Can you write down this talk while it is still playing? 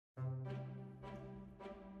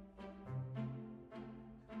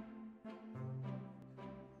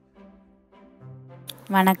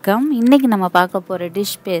வணக்கம். இன்றைக்கி நம்ம பார்க்க போகிற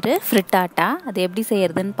டிஷ் பேர் ஃப்ரிட்டாட்டா. அது எப்படி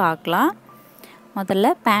செய்கிறதுன்னு பார்க்கலாம். முதல்ல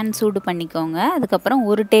பேன் சூடு பண்ணிக்கோங்க. அதுக்கப்புறம்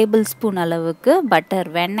 1 டேபிள் ஸ்பூன் அளவுக்கு பட்டர்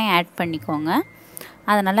வெண்ணெய் ஆட் பண்ணிக்கோங்க.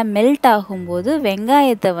 அது நல்லா மெல்ட் ஆகும்போது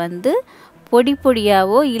வெங்காயத்தை பொடி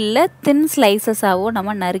பொடியாவோ இல்லை தின் ஸ்லைசஸாவோ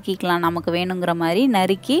நம்ம நறுக்கிக்கலாம். நமக்கு வேணுங்கிற மாதிரி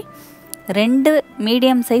நறுக்கி 2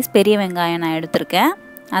 மீடியம் சைஸ் பெரிய வெங்காயம் நான் எடுத்திருக்கேன்.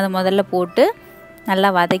 அதை முதல்ல போட்டு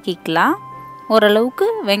நல்லா வதக்கிக்கலாம். ஓரளவுக்கு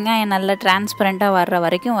வெங்காயம் நல்லா டிரான்ஸ்பரண்ட்டாக வர்ற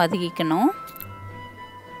வரைக்கும் வதக்கிக்கணும்.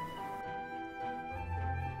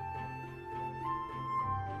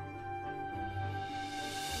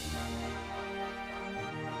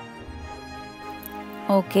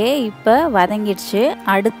 ஓகே, இப்போ வதங்கிடுச்சு.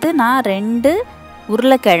 அடுத்து நான் 2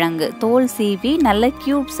 உருளைக்கிழங்கு தோல் சீவி நல்ல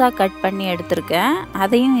க்யூப்ஸாக கட் பண்ணி எடுத்திருக்கேன்.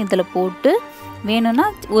 அதையும் இதில் போட்டு வேணும்னா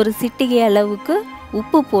ஒரு சிட்டிகை அளவுக்கு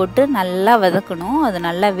உப்பு போட்டு நல்லா வதக்கணும். அது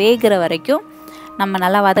நல்லா வேகிற வரைக்கும் நம்ம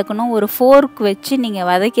நல்லா வதக்கணும். ஒரு ஃபோர்க் வச்சு நீங்கள்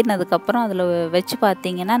வதக்கினதுக்கப்புறம் அதில் வச்சு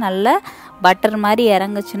பார்த்தீங்கன்னா நல்லா பட்டர் மாதிரி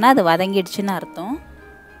இறங்குச்சுன்னா அது வதங்கிடுச்சுன்னு அர்த்தம்.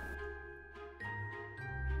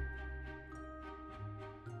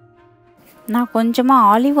 நான் கொஞ்சமாக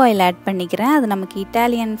ஆலிவ் ஆயில் ஆட் பண்ணிக்கிறேன். அது நமக்கு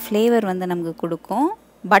இட்டாலியன் ஃப்ளேவர் நமக்கு கொடுக்கும்.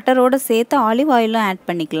 பட்டரோடு சேர்த்து ஆலிவ் ஆயிலும் ஆட்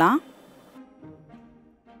பண்ணிக்கலாம்.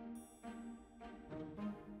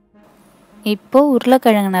 இப்போது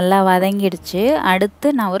உருளைக்கிழங்கு நல்லா வதங்கிடுச்சு. அடுத்து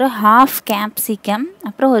நான் ஒரு ½ கேப்சிகம்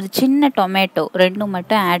அப்புறம் ஒரு சின்ன டொமேட்டோ 2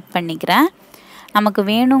 மட்டும் ஆட் பண்ணிக்கிறேன். நமக்கு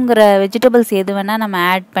வேணுங்கிற வெஜிடபிள்ஸ் எது வேணால் நம்ம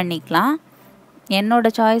ஆட் பண்ணிக்கலாம்.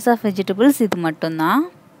 என்னோடய சாய்ஸ் ஆஃப் வெஜிடபிள்ஸ் இது மட்டும்தான்.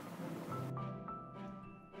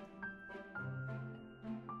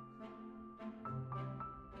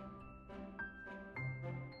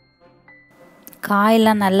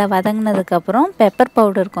 காயெல்லாம் நல்லா வதங்கினதுக்கப்புறம் பெப்பர்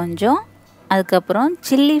பவுடர் கொஞ்சம், அதுக்கப்புறம்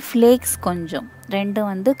சில்லி ஃப்ளேக்ஸ் கொஞ்சம்,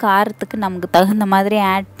 2 காரத்துக்கு நமக்கு தகுந்த மாதிரி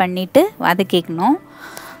ஆட் பண்ணிவிட்டு வதக்கிக்கணும்.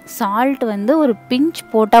 சால்ட் ஒரு பிஞ்ச்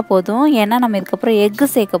போட்டால் போதும். ஏன்னா நம்ம இதுக்கப்புறம் எக்கு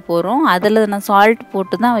சேர்க்க போகிறோம். அதில் நான் சால்ட்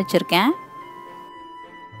போட்டு தான் வச்சுருக்கேன்.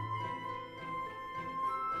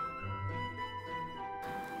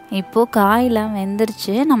 இப்போது காயெல்லாம்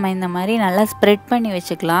வெந்துருச்சு. நம்ம இந்த மாதிரி நல்லா ஸ்ப்ரெட் பண்ணி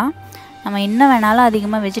வச்சுக்கலாம். நம்ம இன்னும் வேணாலும்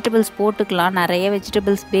அதிகமாக வெஜிடபிள்ஸ் போட்டுக்கலாம். நிறைய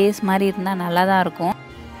வெஜிடபிள்ஸ் பேஸ் மாதிரி இருந்தால் நல்லா தான் இருக்கும்.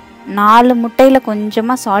 4 முட்டையில்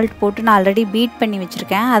கொஞ்சமாக சால்ட் போட்டு நான் ஆல்ரெடி பீட் பண்ணி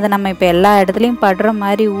வச்சுருக்கேன். அதை நம்ம இப்போ எல்லா இடத்துலையும் படுற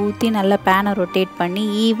மாதிரி ஊற்றி நல்லா பேனை ரொட்டேட் பண்ணி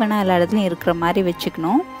ஈவனாக எல்லா இடத்துலையும் இருக்கிற மாதிரி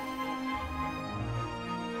வச்சுக்கணும்.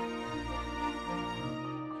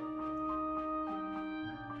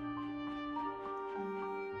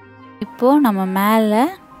 இப்போது நம்ம மேலே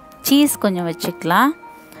சீஸ் கொஞ்சம் வச்சுக்கலாம்.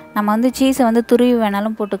 நம்ம சீஸை துருவி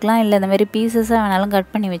வேணாலும் போட்டுக்கலாம், இல்லை இந்த மாதிரி பீசஸாக வேணாலும்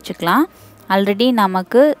கட் பண்ணி வச்சுக்கலாம். ஆல்ரெடி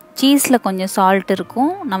நமக்கு சீஸில் கொஞ்சம் சால்ட் இருக்கும்.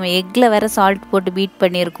 நம்ம எக்கில் வேறு சால்ட் போட்டு பீட்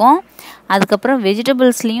பண்ணியிருக்கோம். அதுக்கப்புறம்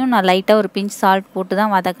வெஜிடபிள்ஸ்லேயும் நான் லைட்டாக ஒரு பிஞ்ச் சால்ட் போட்டு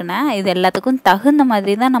தான் வதக்கினேன். இது எல்லாத்துக்கும் தகுந்த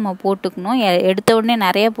மாதிரி தான் நம்ம போட்டுக்கணும். எடுத்த உடனே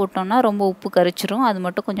நிறைய போட்டோம்னா ரொம்ப உப்பு கரிச்சிரும். அது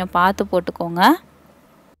மட்டும் கொஞ்சம் பார்த்து போட்டுக்கோங்க.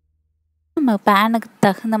 நம்ம பேனுக்கு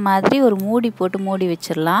தகுந்த மாதிரி ஒரு மூடி போட்டு மூடி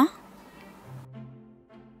வச்சிடலாம்.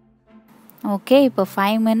 ஓகே, இப்போ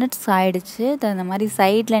 5 மினிட்ஸ் ஆகிடுச்சு. இந்த மாதிரி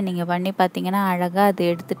சைடில் நீங்கள் பண்ணி பார்த்தீங்கன்னா அழகாக அது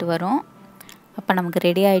எடுத்துகிட்டு வரும். அப்போ நமக்கு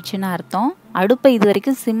ரெடி ஆயிடுச்சுன்னு அர்த்தம். அடுப்பை இது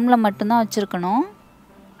வரைக்கும் சிம்மில் மட்டும்தான் வச்சுருக்கணும்.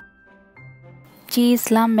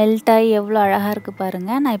 சீஸ்லாம் மெல்ட் ஆகி எவ்வளோ அழகாக இருக்குது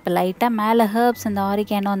பாருங்கள். நான் இப்போ லைட்டாக மேலே ஹர்ப்ஸ் இந்த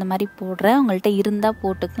ஆரிகானோ அந்த மாதிரி போடுறேன். உங்கள்கிட்ட இருந்தால்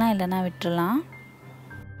போட்டுக்கலாம், இல்லைன்னா விட்டுறலாம்.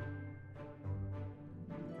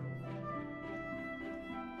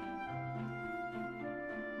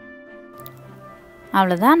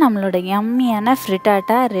 அவ்வளோதான், நம்மளோட யம்மியான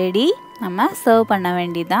ஃப்ரிட்டாட்டா ரெடி. நம்ம சர்வ் பண்ண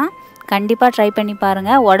வேண்டியதான். கண்டிப்பாக ட்ரை பண்ணி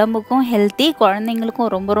பாருங்கள். உடம்புக்கும் ஹெல்த்தி,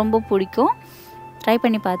 குழந்தைங்களுக்கும் ரொம்ப ரொம்ப பிடிக்கும். ட்ரை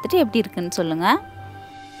பண்ணி பார்த்துட்டு எப்படி இருக்குன்னு சொல்லுங்கள்.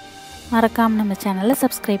 மறக்காமல் நம்ம சேனலை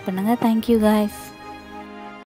சப்ஸ்கிரைப் பண்ணுங்கள். Thank you guys.